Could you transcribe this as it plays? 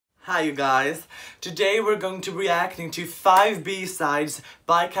Hi you guys. Today we're going to be reacting to 5 B-sides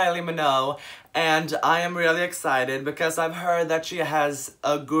by Kylie Minogue, and I am really excited because I've heard that she has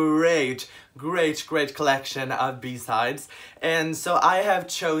a great collection of B-sides, and so I have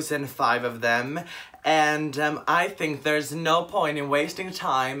chosen 5 of them. And I think there's no point in wasting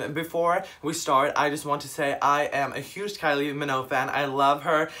time. Before we start, I just want to say I am a huge Kylie Minogue fan. I love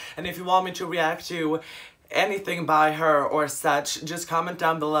her, and if you want me to react to anything by her or such, just comment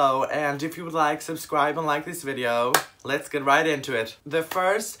down below, and if you would like, subscribe and like this video. Let's get right into it. The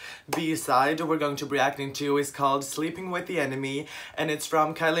first B-side we're going to be reacting to is called Sleeping with the Enemy, and it's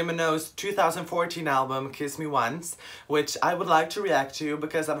from Kylie Minogue's 2014 album Kiss Me Once, which I would like to react to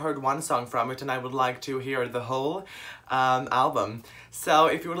because I've heard one song from it and I would like to hear the whole album. So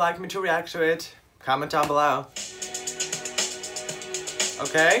if you would like me to react to it, comment down below.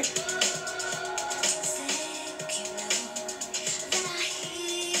 Okay?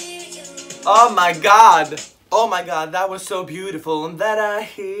 Oh my god! Oh my god, that was so beautiful. And that I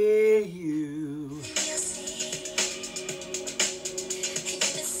hear you.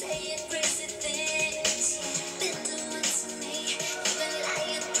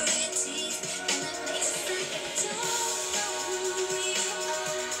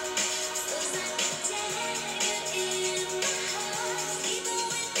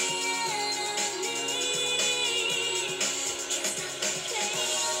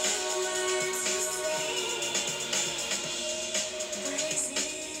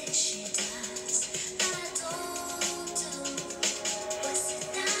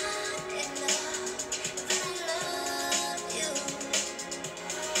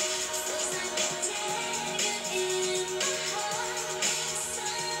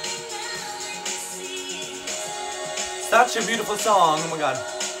 Such a beautiful song, oh my god.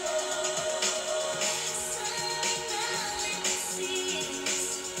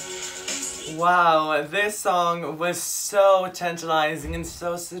 Wow, this song was so tantalizing and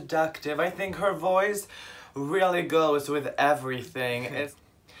so seductive. I think her voice really goes with everything.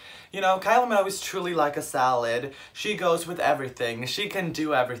 You know, Kylie Minogue is truly like a salad. She goes with everything. She can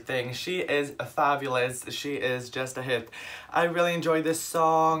do everything. She is fabulous. She is just a hit. I really enjoyed this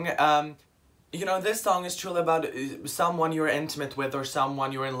song. You know, this song is truly about someone you're intimate with, or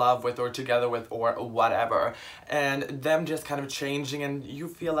someone you're in love with, or together with, or whatever. And them just kind of changing, and you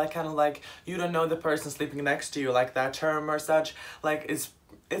feel like kind of like you don't know the person sleeping next to you, like that term or such. Like,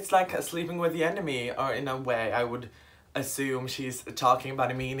 it's like sleeping with the enemy, or in a way, I would assume she's talking about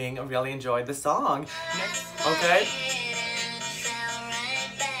a meaning. I really enjoyed the song. Next, okay.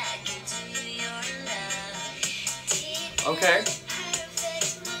 Okay.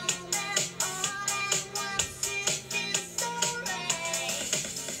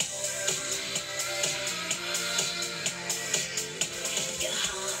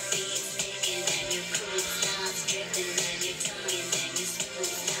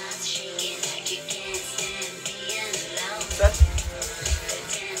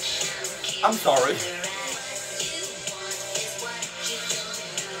 I'm sorry.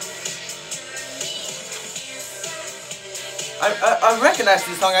 I recognize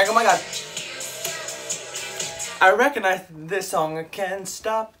this song. Oh my god. I recognize this song. I can't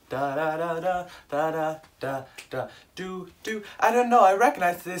stop. Da da da da da da da da do do. I don't know. I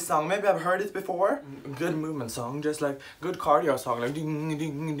recognize this song. Maybe I've heard it before. Good movement song, just like good cardio song, like ding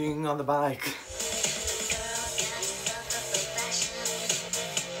ding ding on the bike.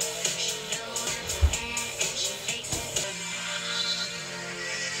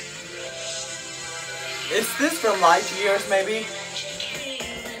 Is this from Light Years, maybe?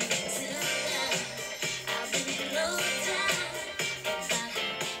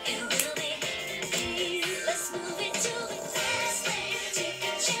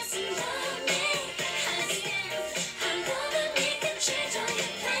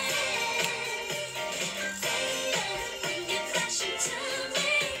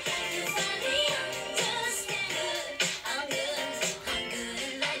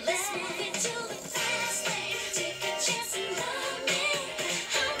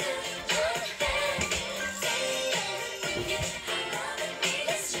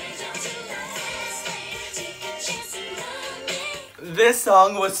 This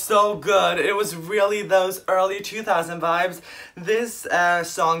song was so good. It was really those early 2000 vibes. This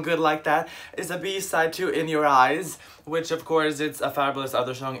song, Good Like That, is a B-side to In Your Eyes, which of course it's a fabulous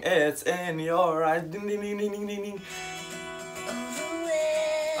other song. It's in your eyes. Ding, ding, ding, ding, ding, ding.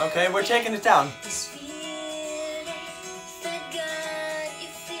 Okay, we're taking it down.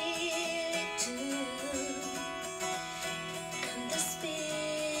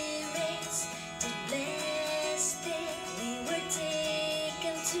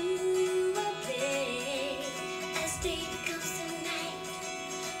 to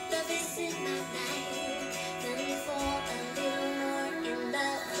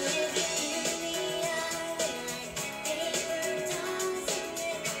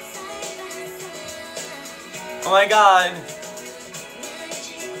Oh my god.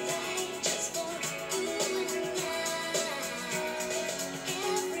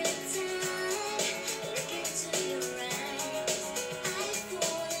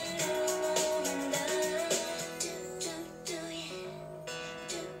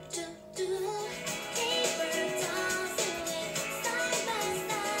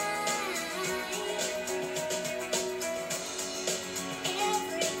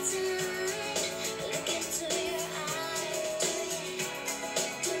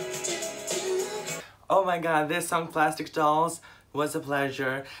 Oh my god, this song Plastic Dolls was a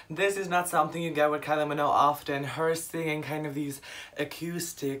pleasure. This is not something you get with Kylie Minogue often. Her singing kind of these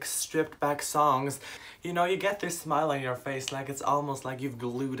acoustic, stripped back songs. You know, you get this smile on your face, like it's almost like you've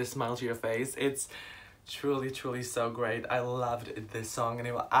glued a smile to your face. It's truly, truly so great. I loved this song and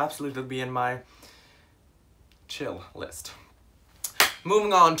it will absolutely be in my chill list.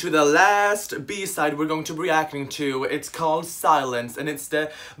 Moving on to the last B-side we're going to be reacting to. It's called Silence and it's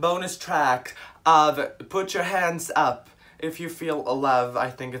the bonus track of Put Your Hands Up If You Feel Love,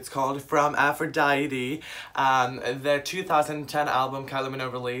 I think it's called, from Aphrodite, the 2010 album Kylie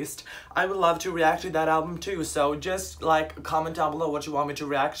Minogue released. I would love to react to that album too, so just like comment down below what you want me to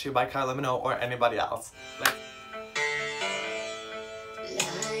react to by Kylie Minogue or anybody else.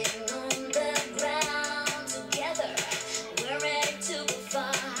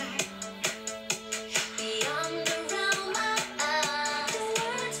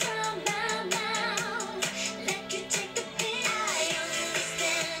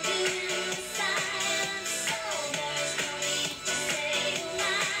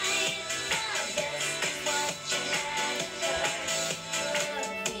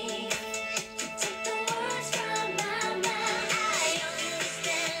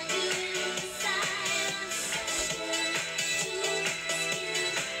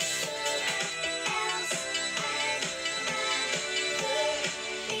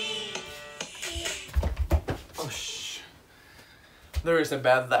 There is a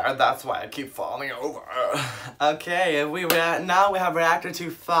bed there, that's why I keep falling over. Okay, now we have reacted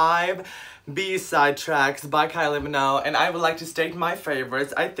to 5 B-side tracks by Kylie Minogue, and I would like to state my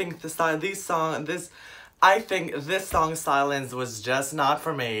favorites. I think this song Silence was just not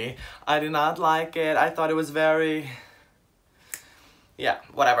for me. I did not like it. I thought it was very... yeah,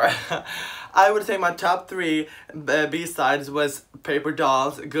 whatever. I would say my top 3 B-sides was Paper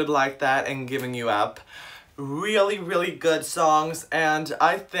Dolls, Good Like That, and Giving You Up. Really, really good songs, and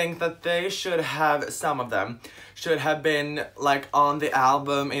I think that they should have, some of them, should have been like on the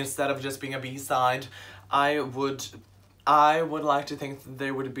album instead of just being a B-side. I would like to think that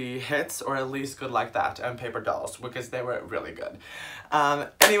they would be hits, or at least Good Like That and Paper Dolls, because they were really good.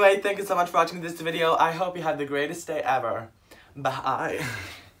 Anyway, thank you so much for watching this video. I hope you had the greatest day ever. Bye.